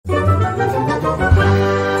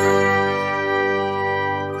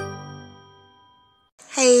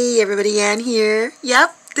everybody, Ann here.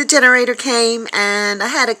 Yep, the generator came and I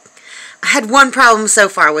had one problem so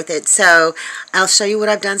far with it, so I'll show you what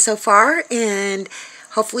I've done so far, and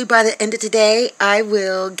hopefully by the end of today I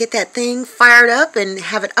will get that thing fired up and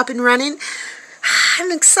have it up and running. I'm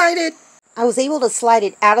excited. I was able to slide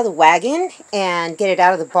it out of the wagon and get it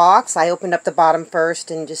out of the box. I opened up the bottom first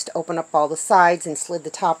and just opened up all the sides and slid the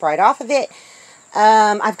top right off of it.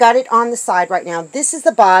 I've got it on the side right now. This is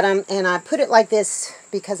the bottom, and I put it like this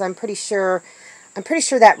because I'm pretty sure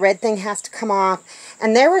that red thing has to come off.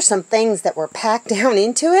 And there were some things that were packed down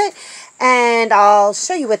into it, and I'll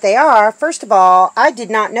show you what they are. First of all, I did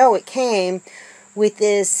not know it came with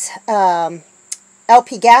this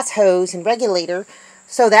LP gas hose and regulator,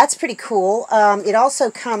 so that's pretty cool. It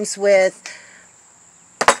also comes with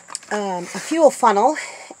a fuel funnel,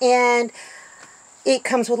 and it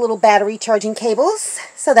comes with little battery charging cables,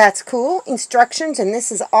 so that's cool. Instructions, and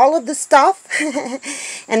this is all of the stuff.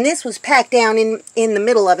 And this was packed down in the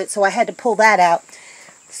middle of it, so I had to pull that out.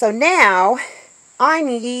 So now I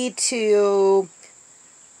need to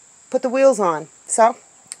put the wheels on. So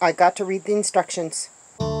I got to read the instructions.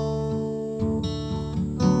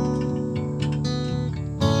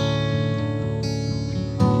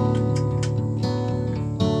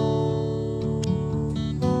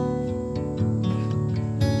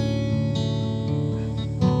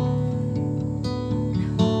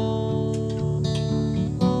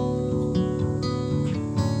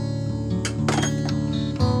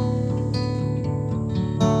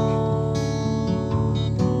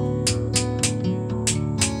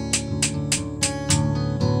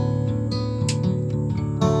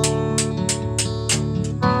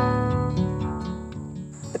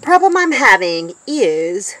 The problem I'm having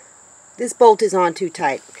is this bolt is on too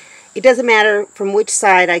tight. It doesn't matter from which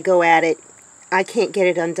side I go at it, I can't get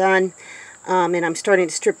it undone, and I'm starting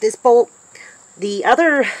to strip this bolt. The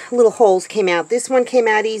other little holes came out. This one came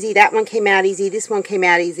out easy, that one came out easy, this one came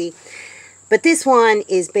out easy, but this one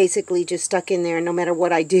is basically just stuck in there no matter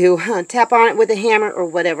what I do. Tap on it with a hammer or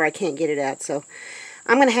whatever, I can't get it out. So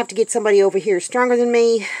I'm going to have to get somebody over here stronger than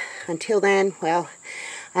me. Until then, well,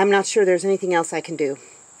 I'm not sure there's anything else I can do,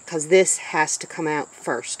 because this has to come out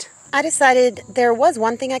first. I decided there was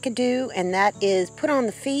one thing I could do, and that is put on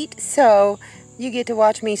the feet, so you get to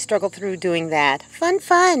watch me struggle through doing that. Fun,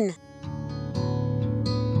 fun!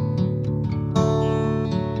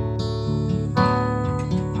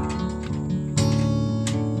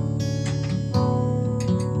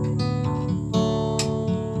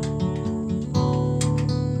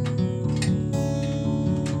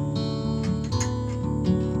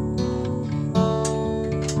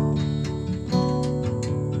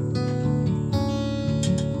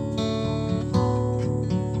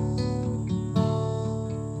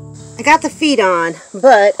 I got the feet on,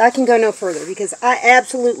 but I can go no further because I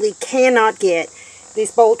absolutely cannot get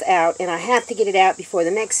this bolt out, and I have to get it out before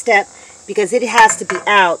the next step because it has to be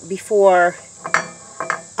out before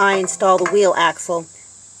I install the wheel axle,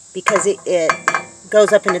 because it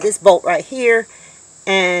goes up into this bolt right here,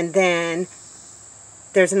 and then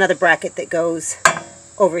there's another bracket that goes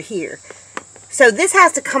over here. So this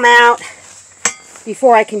has to come out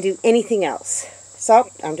before I can do anything else. So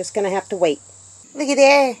I'm just going to have to wait. Look at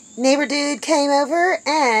there, neighbor dude came over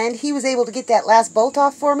and he was able to get that last bolt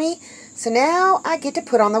off for me. So now I get to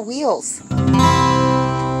put on the wheels.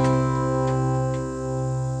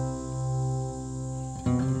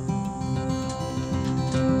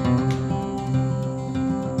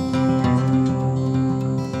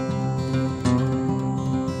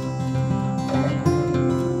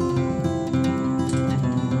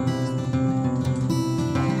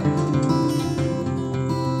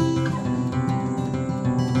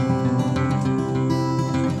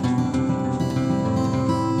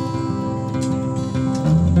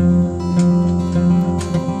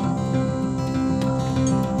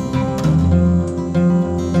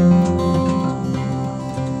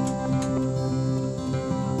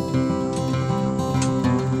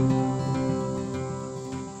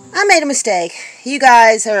 I made a mistake. You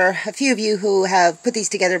guys, or a few of you who have put these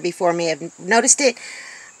together before me, have noticed it.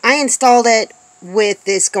 I installed it with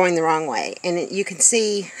this going the wrong way, and you can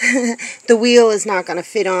see the wheel is not going to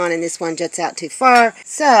fit on, and this one juts out too far.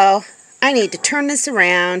 So I need to turn this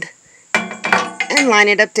around and line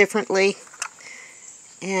it up differently,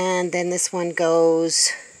 and then this one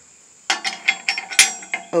goes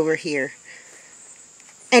over here.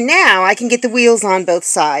 And now I can get the wheels on both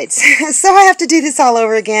sides. So I have to do this all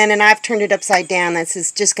over again, and I've turned it upside down. This is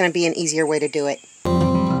just going to be an easier way to do it.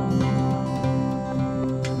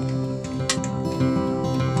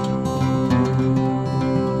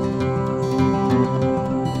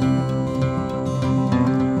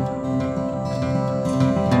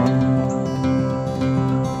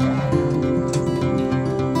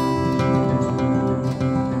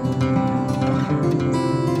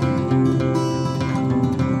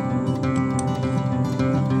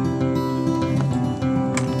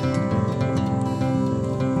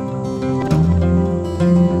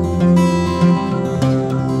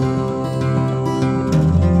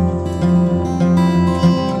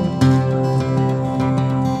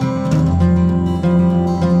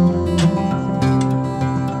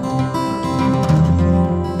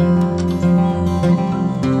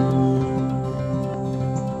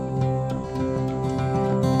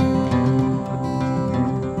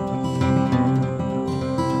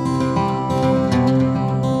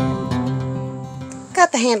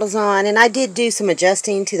 got the handles on, and I did do some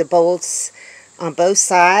adjusting to the bolts on both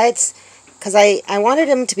sides because I wanted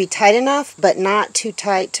them to be tight enough, but not too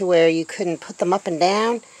tight to where you couldn't put them up and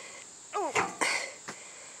down,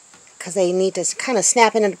 because they need to kind of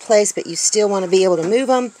snap into place, but you still want to be able to move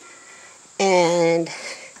them, and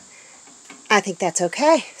I think that's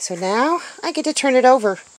okay. So now I get to turn it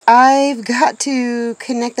over. I've got to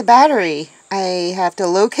connect the battery. I have to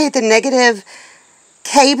locate the negative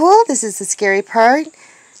cable, this is the scary part,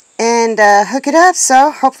 and hook it up, so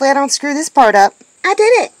hopefully I don't screw this part up. I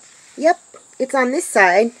did it! Yep, it's on this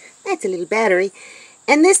side. That's a little battery.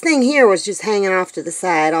 And this thing here was just hanging off to the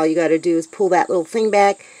side. All you got to do is pull that little thing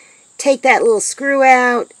back, take that little screw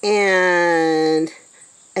out, and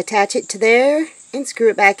attach it to there, and screw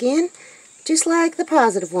it back in, just like the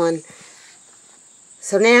positive one.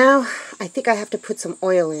 So now, I think I have to put some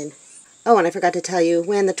oil in. Oh, and I forgot to tell you,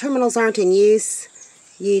 when the terminals aren't in use,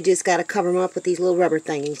 you just got to cover them up with these little rubber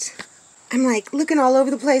thingies. I'm like looking all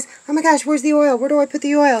over the place. Oh my gosh, where's the oil? Where do I put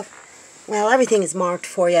the oil? Well, everything is marked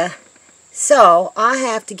for you. So, I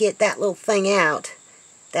have to get that little thing out.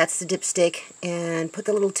 That's the dipstick. And put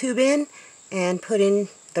the little tube in and put in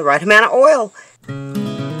the right amount of oil.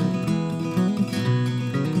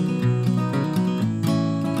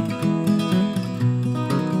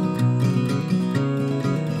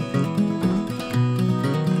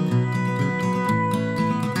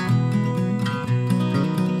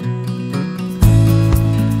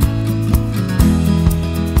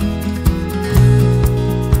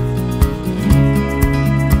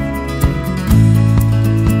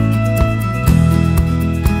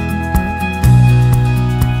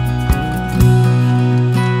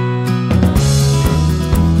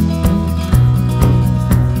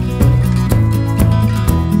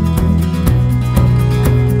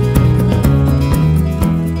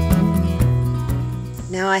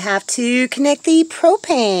 Now I have to connect the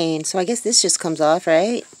propane. So I guess this just comes off,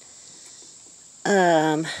 right?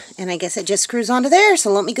 And I guess it just screws onto there.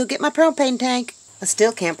 So let me go get my propane tank. I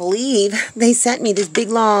still can't believe they sent me this big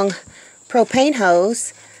long propane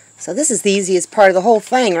hose. So this is the easiest part of the whole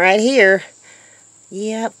thing right here.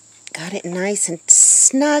 Yep, got it nice and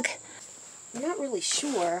snug. I'm not really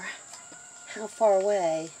sure how far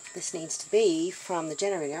away this needs to be from the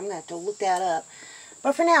generator. I'm going to have to look that up.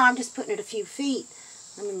 But for now, I'm just putting it a few feet.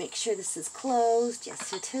 Let me make sure this is closed.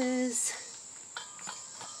 Yes, it is.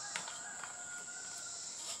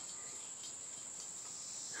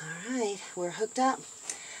 Alright, we're hooked up.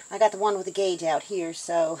 I got the one with the gauge out here,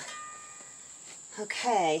 so...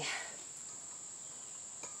 Okay.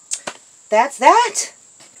 That's that!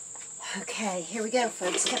 Okay, here we go,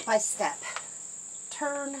 folks, step by step.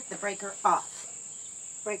 Turn the breaker off.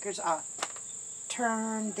 Breaker's off.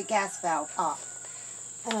 Turn the gas valve off.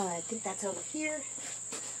 I think that's over here.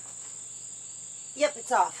 Yep,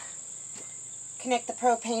 it's off. Connect the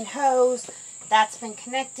propane hose. That's been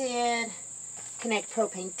connected. Connect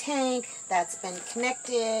propane tank. That's been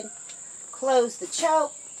connected. Close the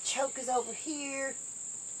choke. Choke is over here.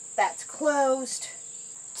 That's closed.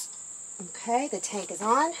 Okay, the tank is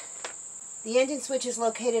on. The engine switch is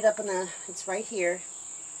located up in the, it's right here.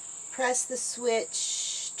 Press the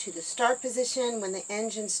switch to the start position. When the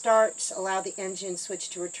engine starts, allow the engine switch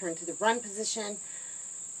to return to the run position.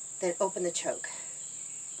 Then open the choke.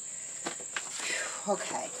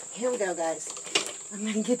 Okay, here we go, guys. I'm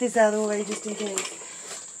going to get this out of the way just in case.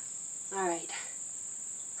 Alright.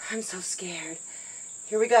 I'm so scared.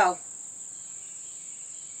 Here we go.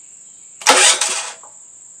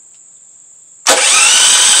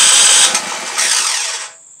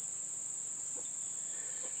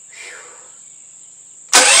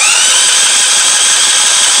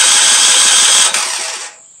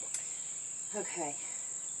 Okay.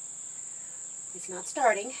 It's not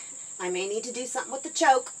starting. I may need to do something with the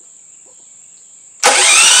choke.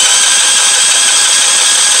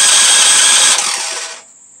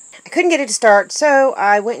 I couldn't get it to start, so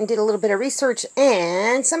I went and did a little bit of research,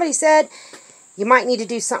 and somebody said you might need to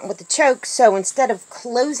do something with the choke, so instead of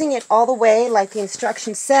closing it all the way like the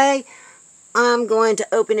instructions say, I'm going to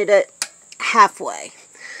open it at halfway.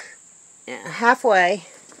 Yeah, halfway.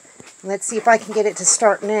 Let's see if I can get it to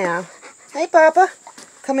start now. Hey, Papa.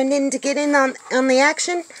 Coming in to get in on the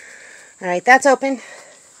action. Alright, that's open.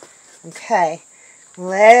 Okay.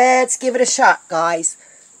 Let's give it a shot, guys.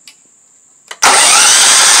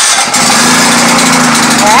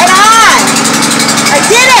 Right on! I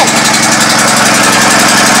did it!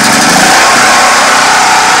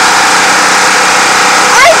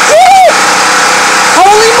 I did it!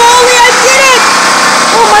 Holy moly, I did it!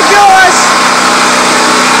 Oh my gosh!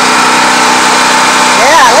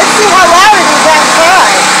 Yeah, let's see how loud it is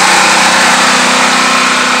outside.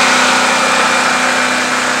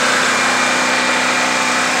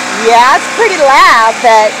 Yeah, it's pretty loud,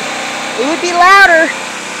 but it would be louder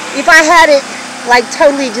if I had it like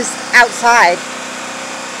totally just outside.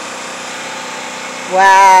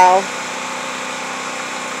 Wow.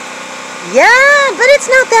 Yeah, but it's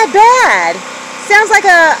not that bad. Sounds like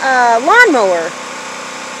a lawnmower.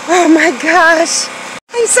 Oh my gosh.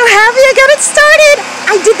 I'm so happy I got it started.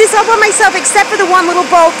 I did this all by myself except for the one little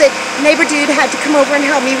bolt that neighbor dude had to come over and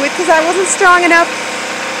help me with because I wasn't strong enough.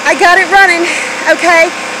 I got it running, okay?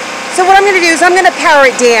 So what I'm going to do is I'm going to power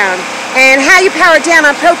it down. And how you power it down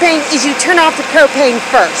on propane is you turn off the propane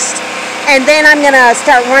first. And then I'm going to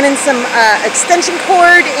start running some extension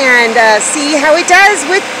cord and see how it does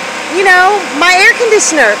with, you know, my air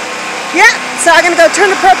conditioner. Yeah, so I'm going to go turn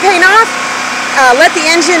the propane off, let the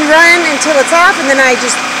engine run until it's off, and then I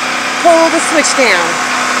just pull the switch down.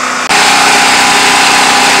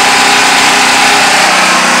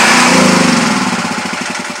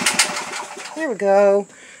 There we go.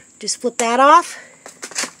 Just flip that off.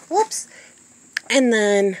 Whoops. And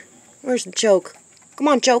then, where's the choke? Come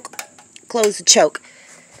on, choke. Close the choke.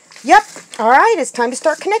 Yep. Alright, it's time to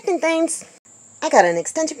start connecting things. I got an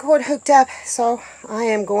extension cord hooked up, so I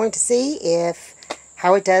am going to see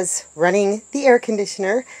how it does running the air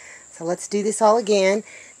conditioner. So let's do this all again.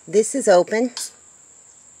 This is open.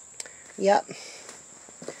 Yep.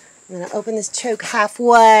 I'm going to open this choke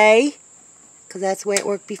halfway, because that's the way it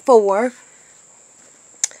worked before.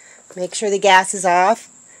 Make sure the gas is off.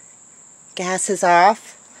 Gas is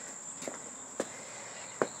off.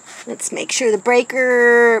 Let's make sure the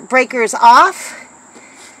breaker is off.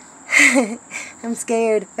 I'm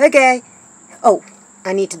scared. Okay. Oh,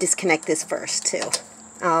 I need to disconnect this first too.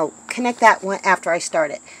 I'll connect that one after I start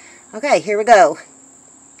it. Okay, here we go.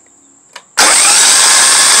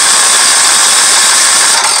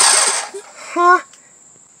 Huh?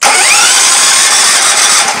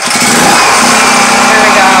 There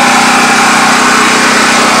we go.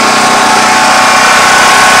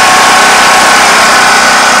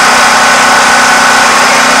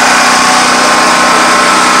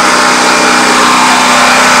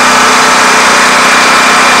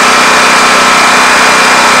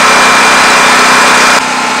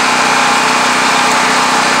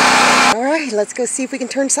 Let's go see if we can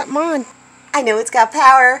turn something on. I know it's got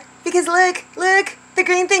power because look, the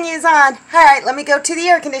green thing is on. Alright, let me go to the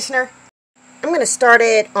air conditioner. I'm going to start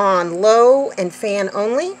it on low and fan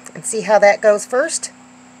only and see how that goes first.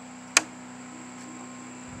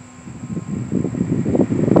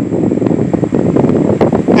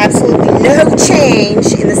 Absolutely no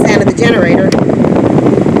change in the sound of the generator.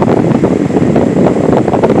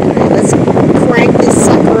 Alright, let's crank this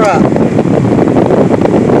sucker up.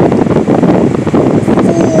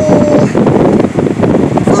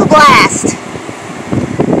 Blast.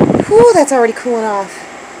 Whew, that's already cooling off.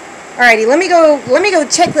 Alrighty, let me go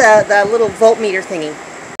check the little voltmeter thingy.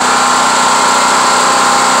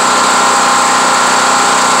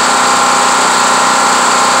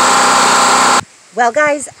 Well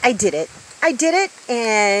guys, I did it. I did it,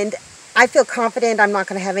 and I feel confident I'm not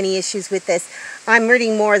going to have any issues with this. I'm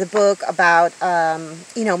reading more of the book about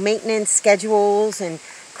you know, maintenance schedules and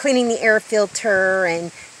cleaning the air filter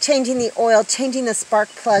and changing the oil, changing the spark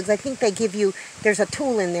plugs. I think they give you, there's a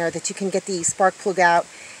tool in there that you can get the spark plug out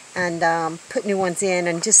and put new ones in,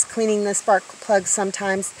 and just cleaning the spark plugs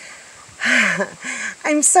sometimes.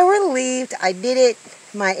 I'm so relieved I did it.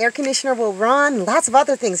 My air conditioner will run. Lots of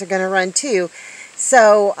other things are going to run too.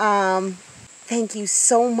 So thank you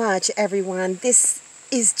so much, everyone. This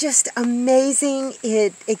is just amazing.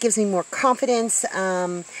 It gives me more confidence.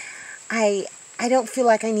 I don't feel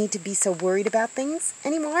like I need to be so worried about things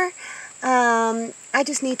anymore. I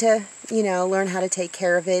just need to, you know, learn how to take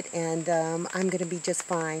care of it, and I'm going to be just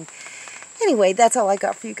fine. Anyway, that's all I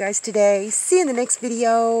got for you guys today. See you in the next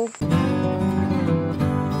video.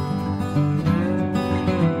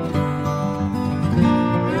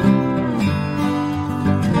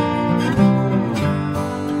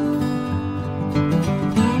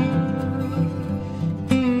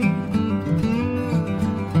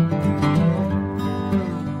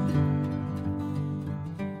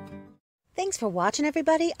 Thanks for watching,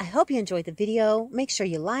 everybody. I hope you enjoyed the video. Make sure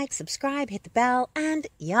you like, subscribe, hit the bell, and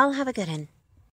y'all have a good one.